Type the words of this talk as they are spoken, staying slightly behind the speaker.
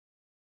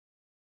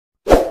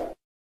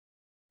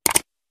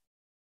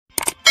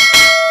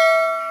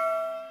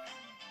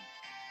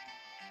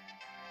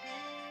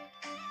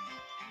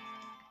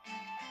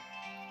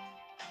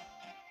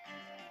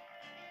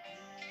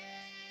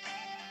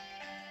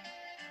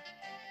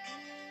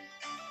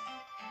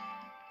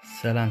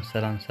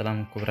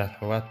سلام كبرات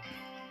حوات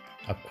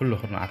ኣብ ኩሉ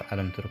ኹርናዓት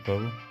ዓለም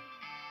ትርከቡ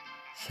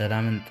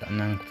ሰላምን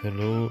ጥዕናን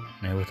ክትህልው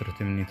ናይ ወትሮ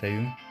ትምኒተይ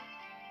እዩ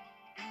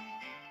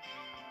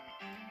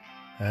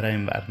ራይ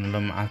እምበኣር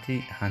ንሎም መዓልቲ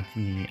ሓንቲ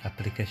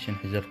ኣፕሊኬሽን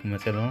ሒዘልኩም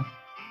መፅእ ኣለኹ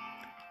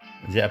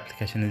እዚ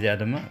ኣፕሊኬሽን እዚኣ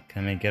ድማ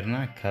ከመይ ጌርና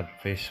ካብ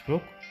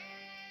ፌስቡክ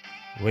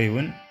ወይ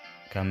እውን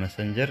ካብ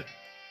መሰንጀር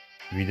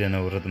ቪድዮ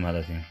ነውርድ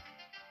ማለት እዩ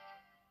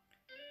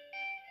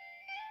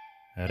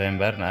ራይ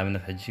እምበኣር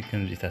ንኣብነት ሕጂ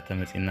ከምዚታት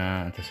ተመፂና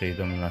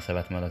እንተሰይዶም ለና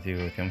ሰባት ማለት እዩ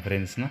ከም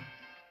ፍሬንድስና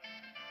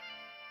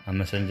ኣብ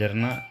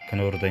መሰንጀርና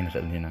ክነውርዶ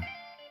ይንኽእል ኢና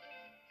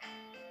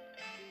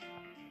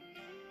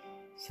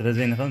ስለዚ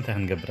ንኽእል እንታይ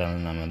ክንገብር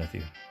ኣለና ማለት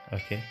እዩ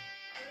ኦኬ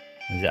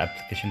እዚ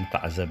ኣፕሊኬሽን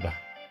ተዓዘባ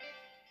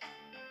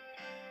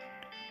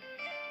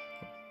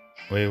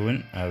ወይ እውን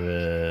ኣብ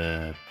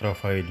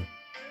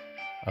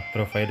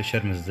ፕሮፋይሉ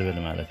ሸር ምስ ዝብል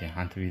ማለት እዩ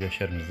ሓንቲ ቪድዮ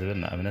ሸር ምስ ዝብል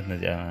ንኣብነት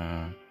ነዚኣ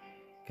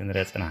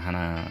ክንሪኣ ፀናሕና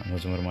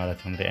መዝሙር ማለት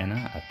እዩ ክንሪኣ ኢና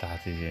ኣብ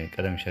ታሕቲ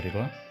ቀደም ሸር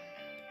ኢልዋ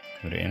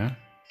ክንሪኣ ኢና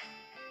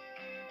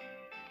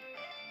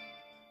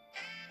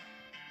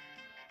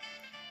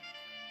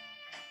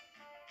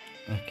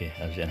اوكي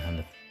ابزي انا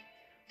هلت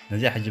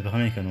نزيع حجي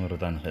بخمين كانوا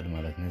وردان خير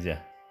مالت نزيع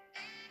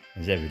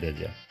فيديو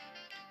نزيع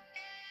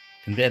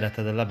كندي على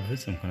تدلع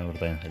بفلسم كانوا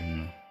وردان خير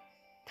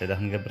تدا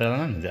نقبر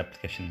لنا نزيع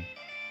ابلكيشن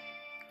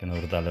كانوا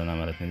وردان لنا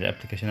مالت نزيع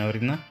ابلكيشن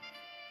اوردنا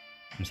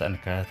مسألة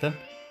كاتب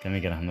كم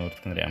يجي نحن نورد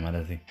كنريع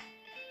مالتي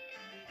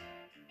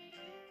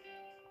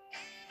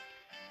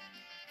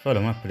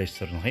فلو ما بلاي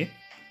ستور نخيل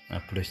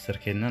بلاي ستور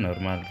كينا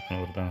نورمال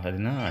كانوا وردان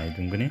خيرنا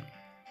عيدون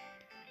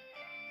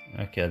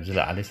اوكي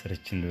ابزلا علي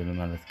سرچن دول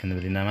ማለት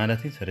ክንብልና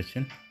ማለት እዩ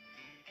ሰረችን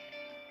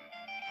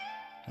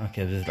اوكي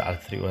ابزلا على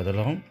 3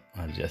 ወደለሁም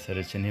ኣብዚ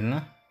ሰረችን ኢልና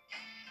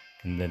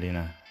ክንደሊና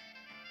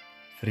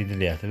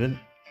ፍሪድሊ ያትብል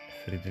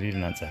ፍሪድሊ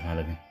እናንጽፍ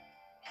ማለት እዩ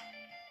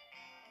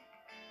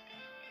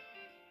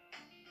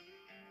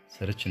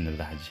ሰረችን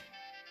ንብላ ሕጂ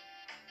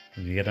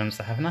እዚ ገራም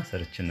ጽሐፍና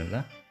ሰረችን ንብላ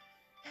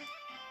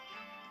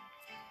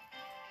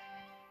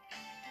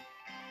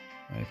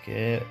اوكي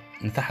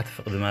ንታሕት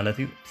ፍቅድ ማለት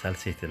እዩ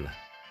ሳልሰይትላ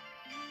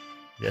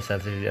زي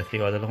أساس زي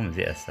أثري وهذا لهم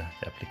زي أسا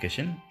في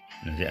application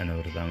نزي أنا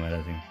وردا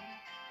مالتي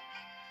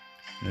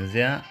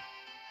نزي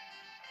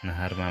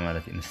نهار ما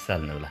مالتي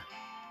نستال نبلا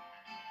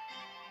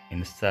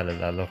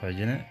نستال الله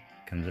فجنا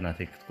كم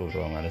زناتي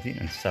كتكبروا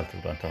مالتي نستال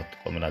تبرو أنت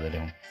تقوم هذا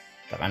اليوم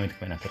طبعا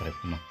كمان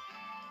ترغبكم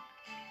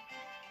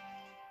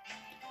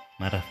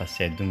مرة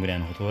فاسيد دونغري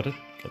أنا تورد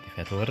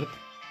كيف تورد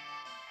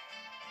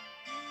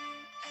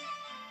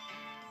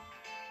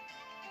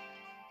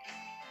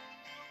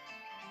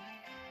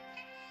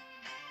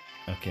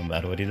اوكي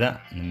بعد وريدا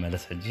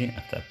نملس حجي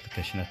افتا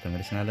ابلكيشنات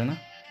تملسنا لنا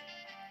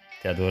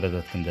تاع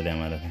وردت كندليا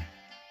مالتي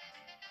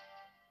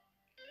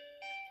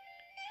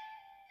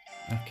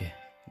اوكي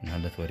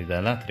نهلت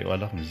وريدا لا تري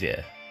والله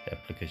مزيا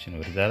ابلكيشن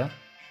وريدا لا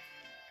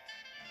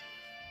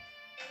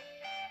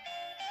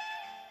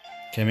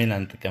كميل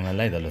انت كمان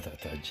لا يدلو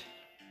تحتاج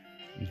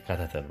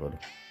نكاتا تربلو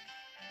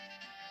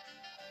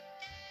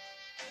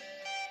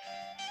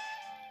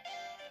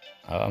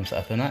أو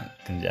مسأتنا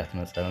كنزيات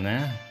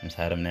مسألنا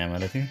مسحرمنا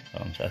مالتي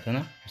أو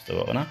مسأتنا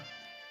مستوقنا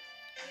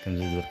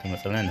كنزيد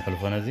مسألنا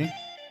نحلفه نزي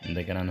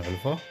عندنا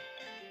نحلفه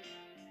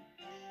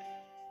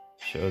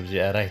شعوب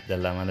زي أرايت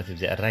دلا مالتي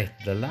زي أرايت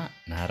دلا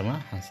نهار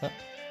ما حنسا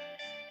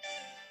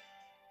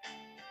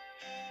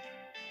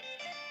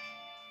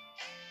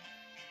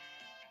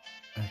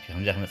أوكي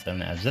هم جاء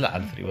مسألنا أبزل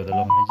على فري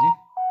ودلهم هجي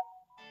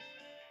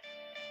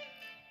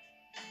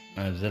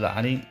أبزل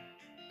علي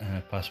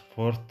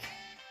باسبورت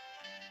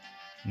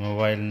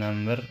موبايل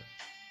نمبر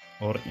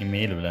اور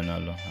ايميل بلنا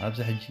له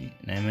ابز حجي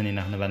نايمن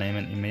نحن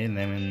بنايمن ايميل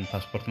نايمن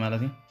باسبورت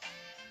مالتي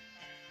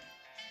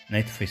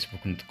نايت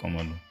فيسبوك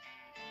نتقوملو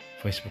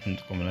فيسبوك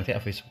نتقوملو تي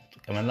فيسبوك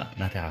كمان لا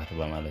ناتي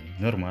عاربه مالتي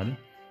نورمال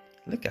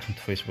لك انت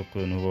فيسبوك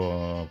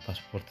نو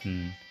باسبورت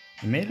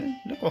ايميل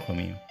لك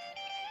وخميو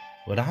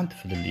ولا انت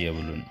في اللي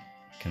يقولون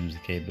كم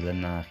زكي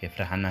بلنا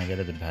كيف راحنا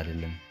قال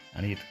بهاللم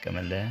انا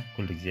يتكمل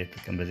كل جزء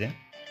يتكم بزي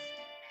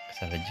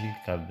كسافجي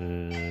كاب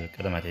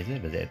قدمات عزه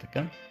بزي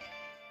يتكم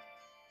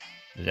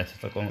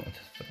بزاف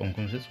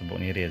تقومكم سيس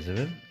بوني ري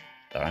زبل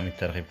طعامي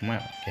الترغيب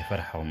ما كيف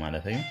فرحوا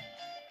مالتي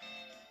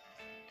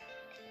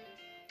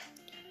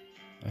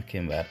اوكي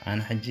بقى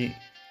انا حجي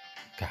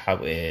كحاب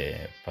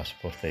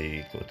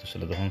باسبورتي كنت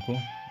سلدهونكو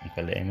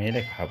نقول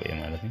ايميلك كحاب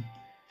مالتي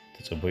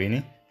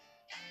تصبويني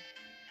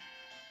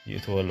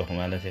يتولوا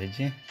مالتي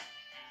حجي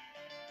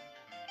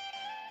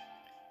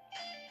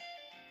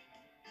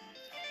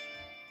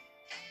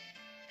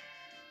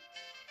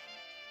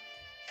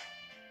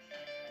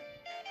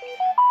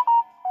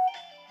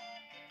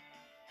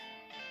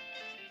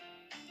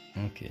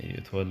اوكي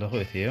يتولوا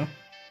ايتيو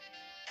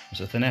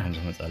مسأتنا هم زي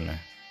مسألنا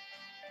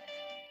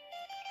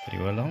تري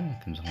والله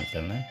كم زي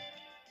مسألنا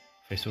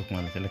فيسبوك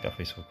مالتي لك على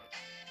فيسبوك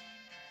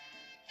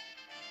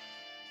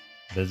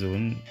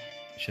بزون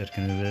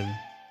شركة نبل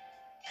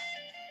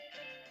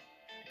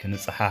كن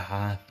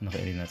صحاحات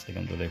نغيرنا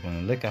تسجم دولا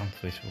يكون لك على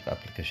فيسبوك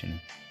ابلكيشن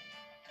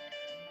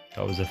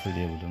تاو زفل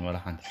يبدون ولا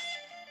حد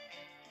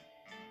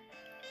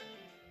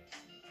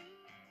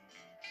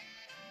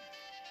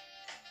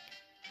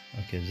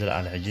اوكي زرع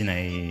على حجي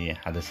ناي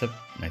حدا سب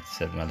ناي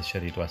تسب مال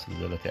الشريط واصل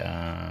دلوقتي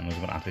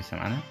مزمر عطوي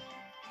سمعنا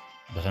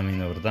بخمي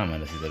نورد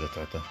مالتي دلوقتي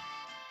عطا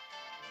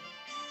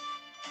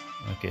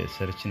اوكي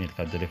سيرتشني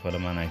الكادلي فولا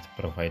ما نايت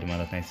بروفايل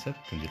مالت نايت سب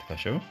كنجي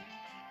الكاشو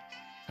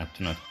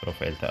ابتنات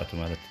بروفايل تاعتو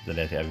مالت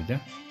دلوقتي ابدا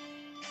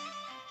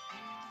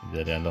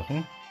دلوقتي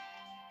اللهو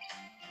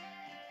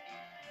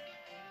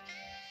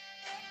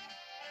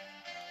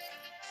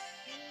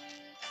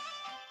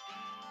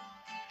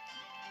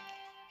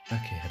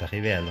اوكي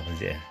رقيبي اللهو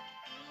زيه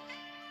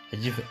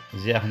حجي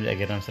زي اخن زي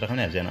اجرام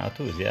سرخنا زينا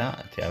اتو زي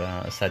تي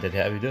استادت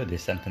يا فيديو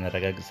لسان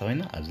كنرغاغ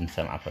سوينا ابزن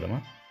سمع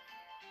فلما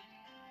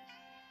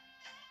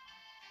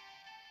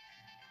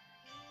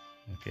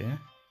اوكي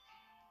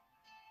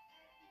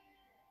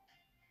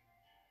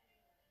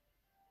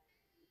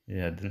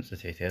يا دمص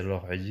تحت يلو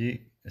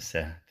حجي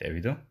الساعه تي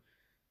فيديو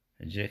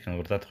حجي كان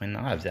غرطات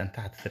خوينا ابزي انت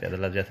حتى تري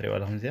الله بزي تري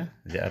ولا خمزيا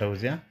زي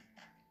اروزيا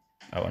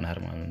او انهار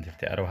ما انت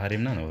تي ارو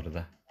هاريمنا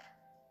نوردا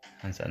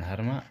حنس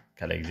انهار ما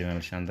كلا اجزي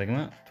ملشان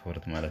دغما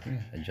تورت مالتي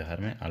حجي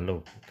هرمي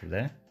الله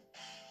كذا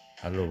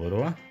الله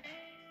بروا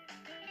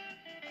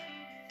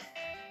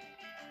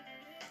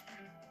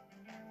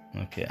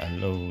اوكي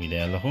الله الى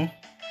الله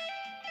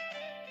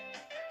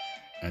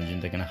انجي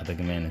እንደገና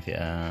ከደግመን እቲ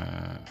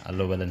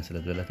አለው በለን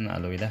ስለዘለትና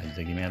አለው ኢላ ሕጂ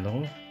ደግሜ ያለው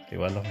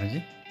ይዋለው ሕጂ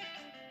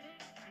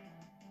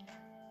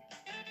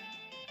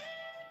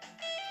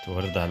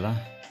ትወርዳላ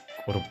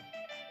ቁርብ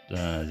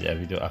እዚኣ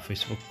ቪድዮ ኣብ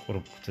ፌስቡክ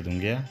ቁርብ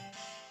ትድንገያ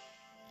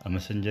ኣብ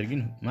መሰንጀር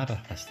ግን ማራ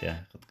ፋስትያ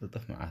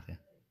ቅጥቅጥፍ ማዓትያ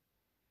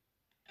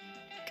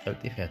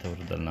ቀልጢፍ ያ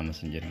ተወርዳልና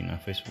መሰንጀር ግን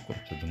ኣብ ፌስቡክ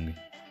ቁርብ ትድንገ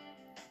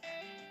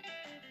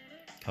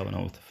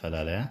ካብናው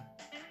ተፈላለያ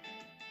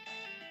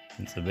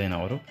እንጽበይና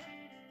ቁርብ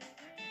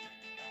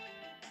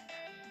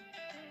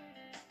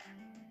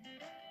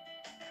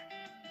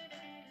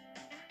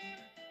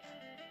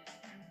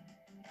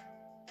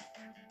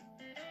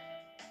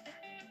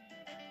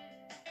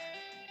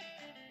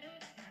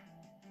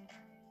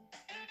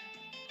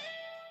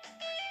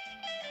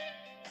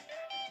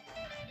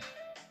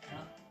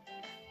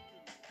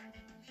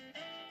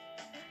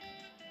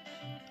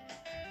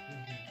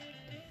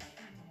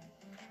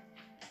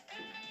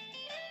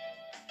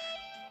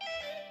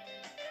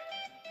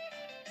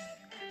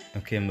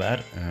اوكي مبار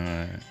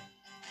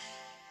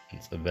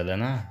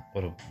نصبلنا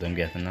قرب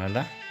دنقياتنا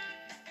لا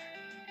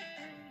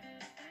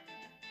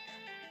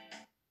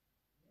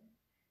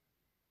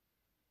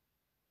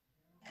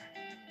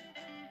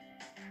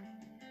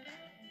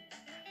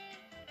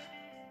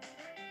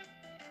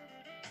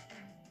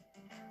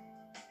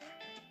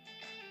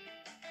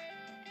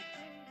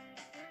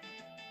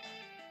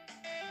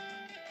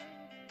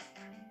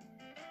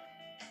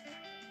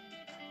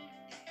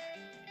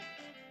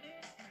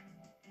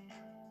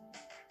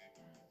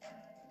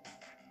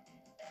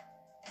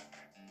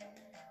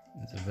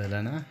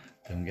زبالنا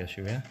دنقا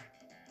شوية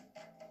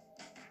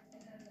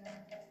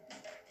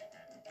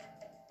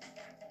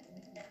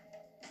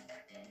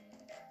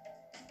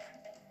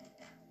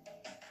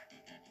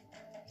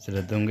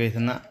سلا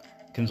دنقيتنا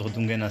كم زغ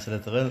دنقينا سلا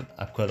تغل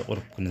أبكال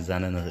قرب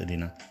كنزانا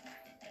نغلينا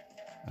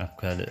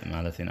أبكال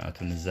مالتنا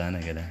أتو نزانا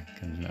قلا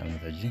كم زنا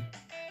المتعجي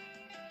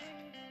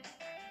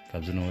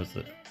كابزنو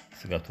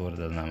سقاط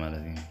وردنا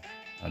مالتنا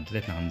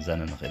عدلتنا هم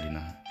نزانا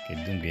نغلينا كي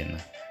دنقينا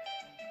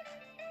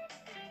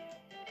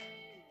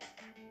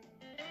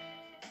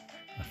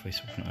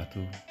فيسبوك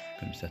نأتو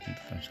كمسات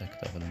نتكمسات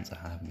كتاب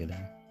الانصحاب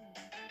قلنا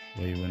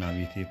ويونا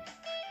بيوتيوب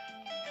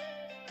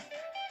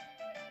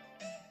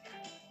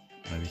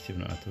بيوتيوب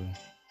نأتو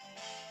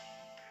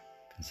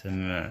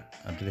كنسمع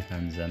أبدلتنا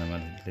ميزانا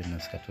مال أبدلتنا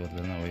سكتور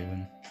لنا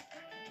ويون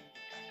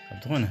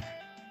أبدغونا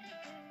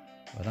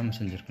ولا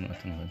مسنجر كنو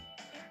أتو نغل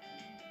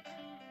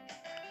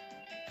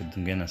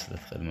قدن قينا سلت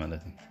خل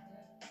مالتي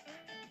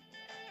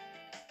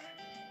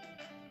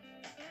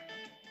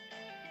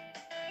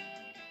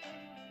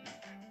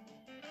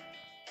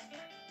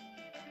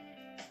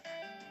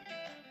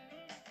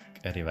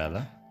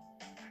قريبة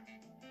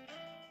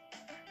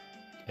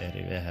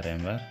قريبة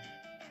هريمبر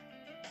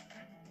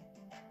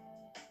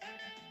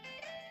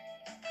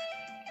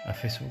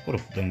فيسبوك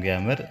جروب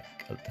دونجامر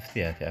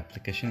قلطفتيها في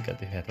ابلكيشن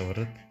قلطفيها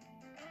تورد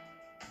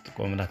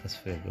تقوم لا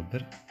تصفيه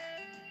قبر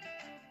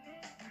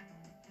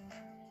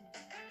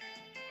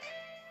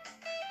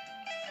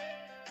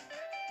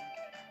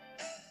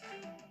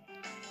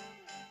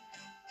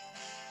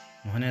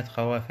مهنيات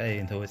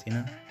خوافي انت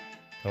وصينا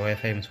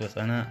خوافي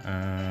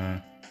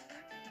مسوصنا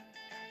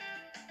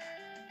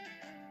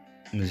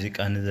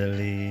موسيقى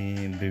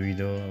نزلي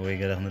بفيديو ወይ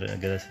ገለ ክንርኢ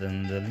ገለ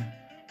ስለንደሊ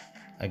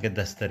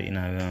ኣገዳሲ ተሪእና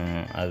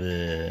ኣብ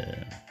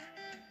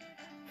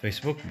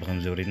ፌስቡክ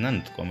ብከምዚ ወሪድና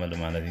ንጥቀመሉ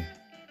ማለት እዩ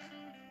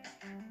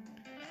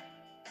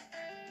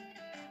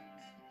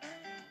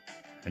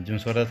ሕጂ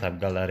ምስ ወረደት ኣብ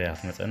ጋላሪ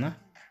ክትመፀና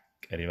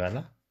ቀሪባላ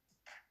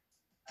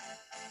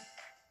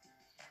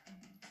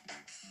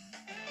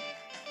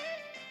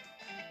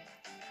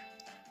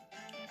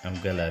ኣብ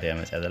ጋላሪ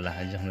መፅያ ዘላ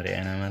ሕጂ ክንሪኣ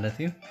ኢና ማለት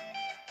እዩ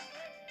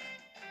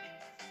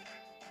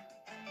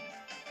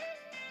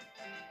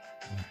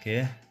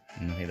اوكي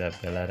نهيدا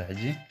بقلار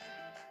حجي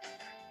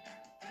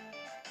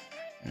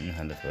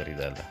نهلت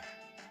وريد الله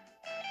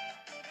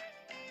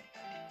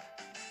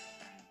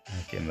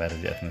اوكي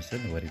مبارزي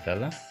اتمثل وريد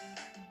الله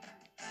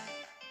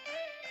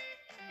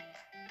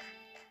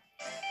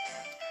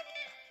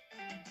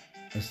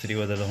استري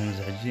ودا لهم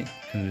زحجي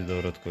كن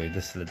دورت كوي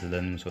دس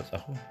لدلن مسوص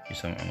اخو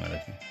يسمع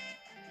مالتي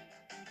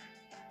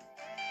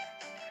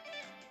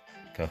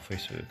كاب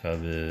فيسبوك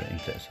كاب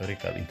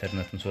كاب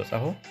انترنت مسوص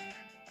اخو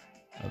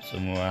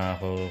ابصموا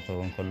اخو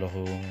كون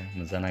كله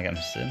مزناقع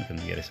مسن كن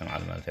غير يسمع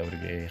مالتي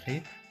اوري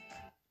يخي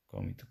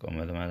كومي تقوم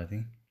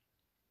مالتي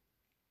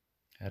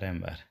هرم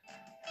بار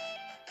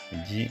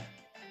جي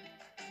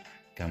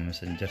كم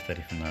مسنجر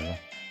تعرفنا الله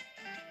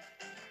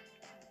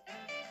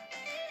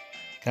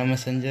كم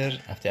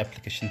مسنجر افتي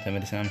ابلكيشن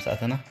تملسنا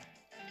مساعتنا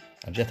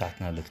ابجا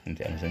تحتنا لكم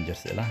تي مسنجر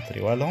سئلا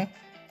تريوالهم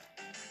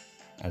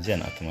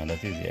ازين اتو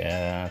مالتي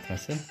زي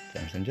تمثل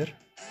تي مسنجر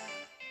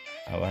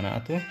او انا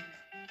اتو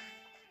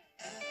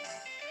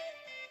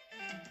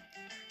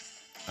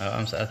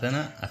او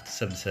مساعتنا افت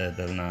سب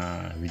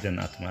سدلنا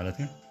فيديو اتو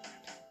مالتي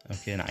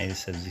اوكي نعيد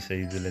السب زي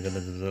سيد اللي قال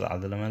زلزل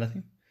عدل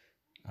مالتي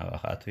او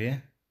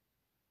اخاتويه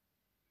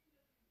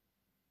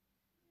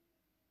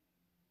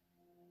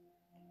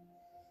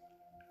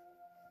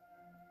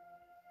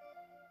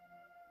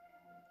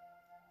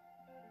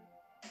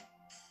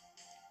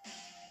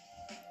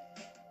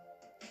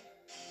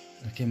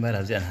اوكي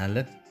مبارا زي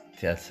انهالت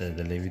تيات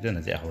دلي فيديو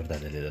نزي اخبر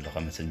دالي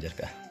دلو مسنجر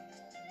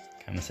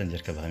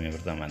كمسنجر كبهمي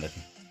بردا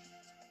مالتي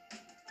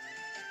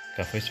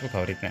كفيسبوك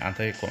هوريتني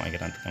عنتي كوم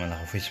اجر انت كمان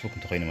له فيسبوك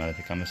انت خويني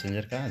مالتي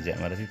كمسنجر كا زي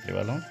مالتي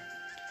تريبالهم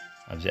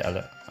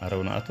ابزي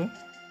ارونا اتو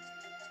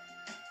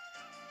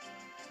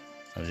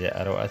ابزي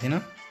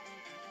ارواتنا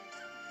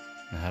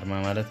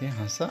نهرما مالتي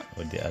هنسا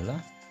ودي الله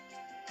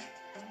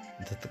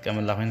انت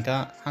تتكمل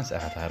لخينكا هنسا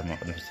اخات هرما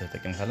قد نفسه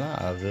تتكمل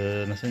خلا اب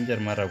مسنجر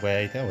مرة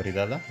قوايايتا وريد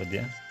الله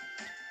ودي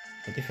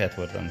فيات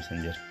ورد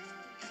مسنجر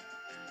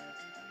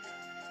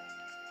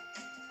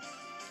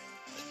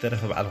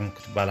تترف بعلهم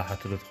كتب على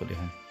حتى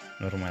تدخليهم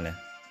نورمالين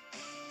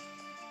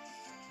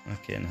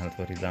اوكي انا هل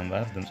توريد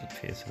لامبار دمسط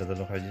في اسئلة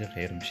دلو حوجي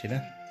خير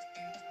بشيله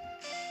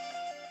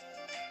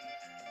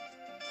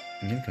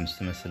يمكن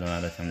مستمثل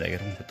مالتهم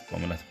لأجرهم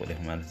كتقوم لا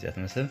تقولهم مالت زيات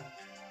مثل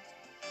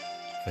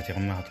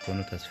فتيهم ما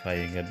هتكونوا تسفاي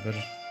يقبر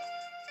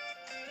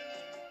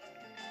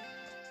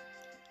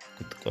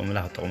كتقوم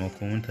لا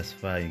تقومكم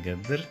تسفاي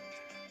يقبر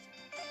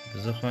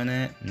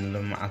بزخونة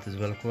نلما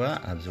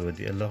عتزبالكوا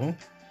أبزودي الله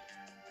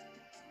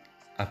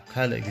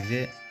أبخالق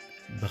جزي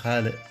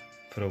بخالق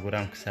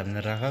بروغرام كساب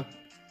نرغب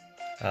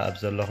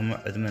أبزل لهم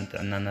عدمن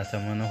تعنانا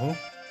تمنه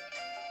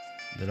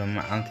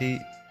دلما عنتي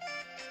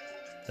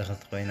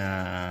دخلت خوينا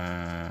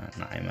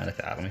نعي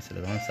مالتي عقمي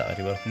سلدهون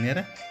سأقري بالكم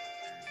نيرة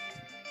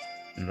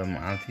نلما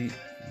عنتي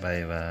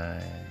باي باي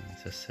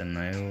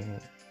سسنايو